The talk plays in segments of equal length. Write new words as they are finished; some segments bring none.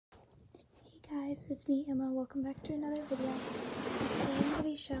guys, it's me Emma. Welcome back to another video. Today I'm going to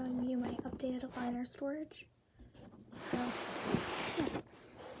be showing you my updated liner storage. So, yeah.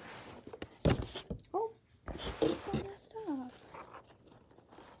 Oh, it's all messed up.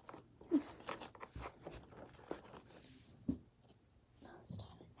 Stop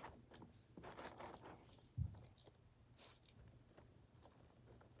it.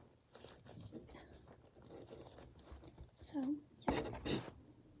 So, yeah.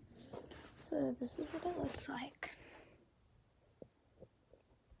 So this is what it looks like.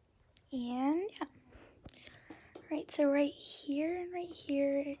 And yeah. Right, so right here and right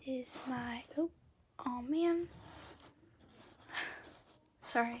here is my, oh man.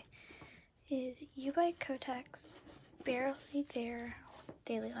 Sorry. Is U by Kotex Barely There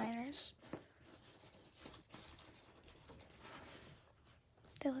daily liners.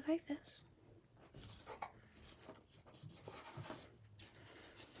 They look like this.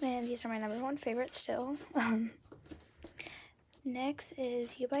 And these are my #1 favorite still. Next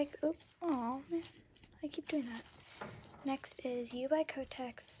is U by, oh man, I keep doing that. Next is U by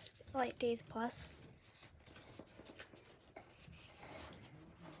Kotex Light Days Plus.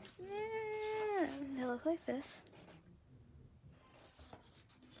 They look like this.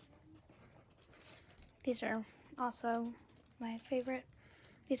 These are also my favorite.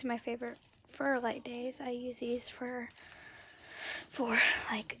 These are my favorite for light days. I use these for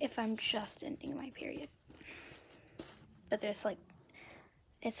like if I'm just ending my period. But there's like,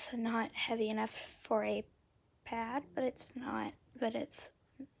 it's not heavy enough for a pad, but it's not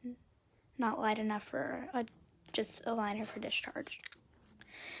light enough for just a liner for discharge.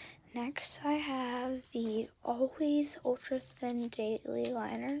 Next, I have the Always Ultra Thin Daily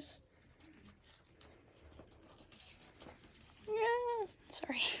Liners.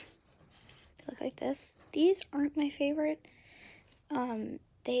 Sorry. They look like this. These aren't my favorite.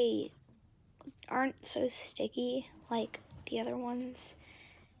 They aren't so sticky like the other ones.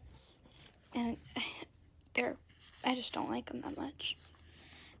 And I just don't like them that much.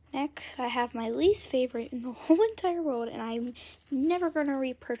 Next, I have my least favorite in the whole entire world, and I'm never going to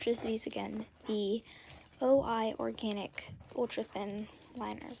repurchase these again. The OI Organic Ultra Thin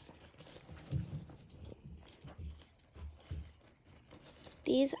Liners.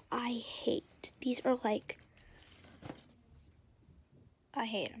 These I hate. These are like, I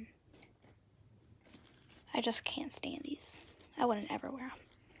hate them. I just can't stand these. I wouldn't ever wear them.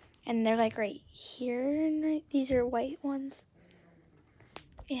 And they're like right here, and right, these are white ones.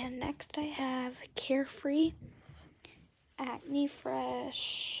 And next I have Carefree Acne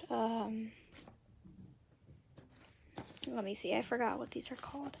Fresh. Let me see, I forgot what these are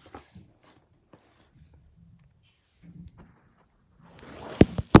called.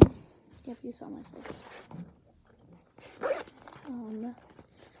 Yep, you saw my face.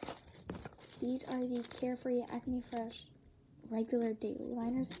 These are the Carefree Acne Fresh regular daily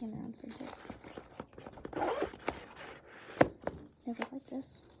liners, and they're unscented. They look like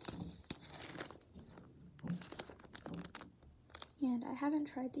this. And I haven't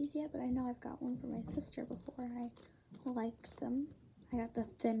tried these yet, but I know I've got one for my sister before, and I liked them. I got the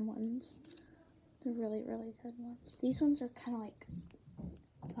thin ones. The really, really thin ones. These ones are kind of like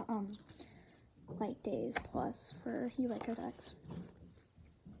the Light Days Plus for U by Kotex.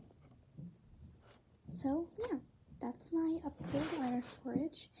 So, yeah, that's my updated liner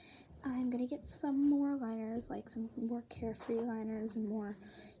storage. I'm going to get some more liners, like some more Carefree liners and more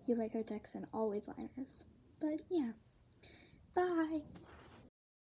U by Kotex and Always liners. But, yeah, bye!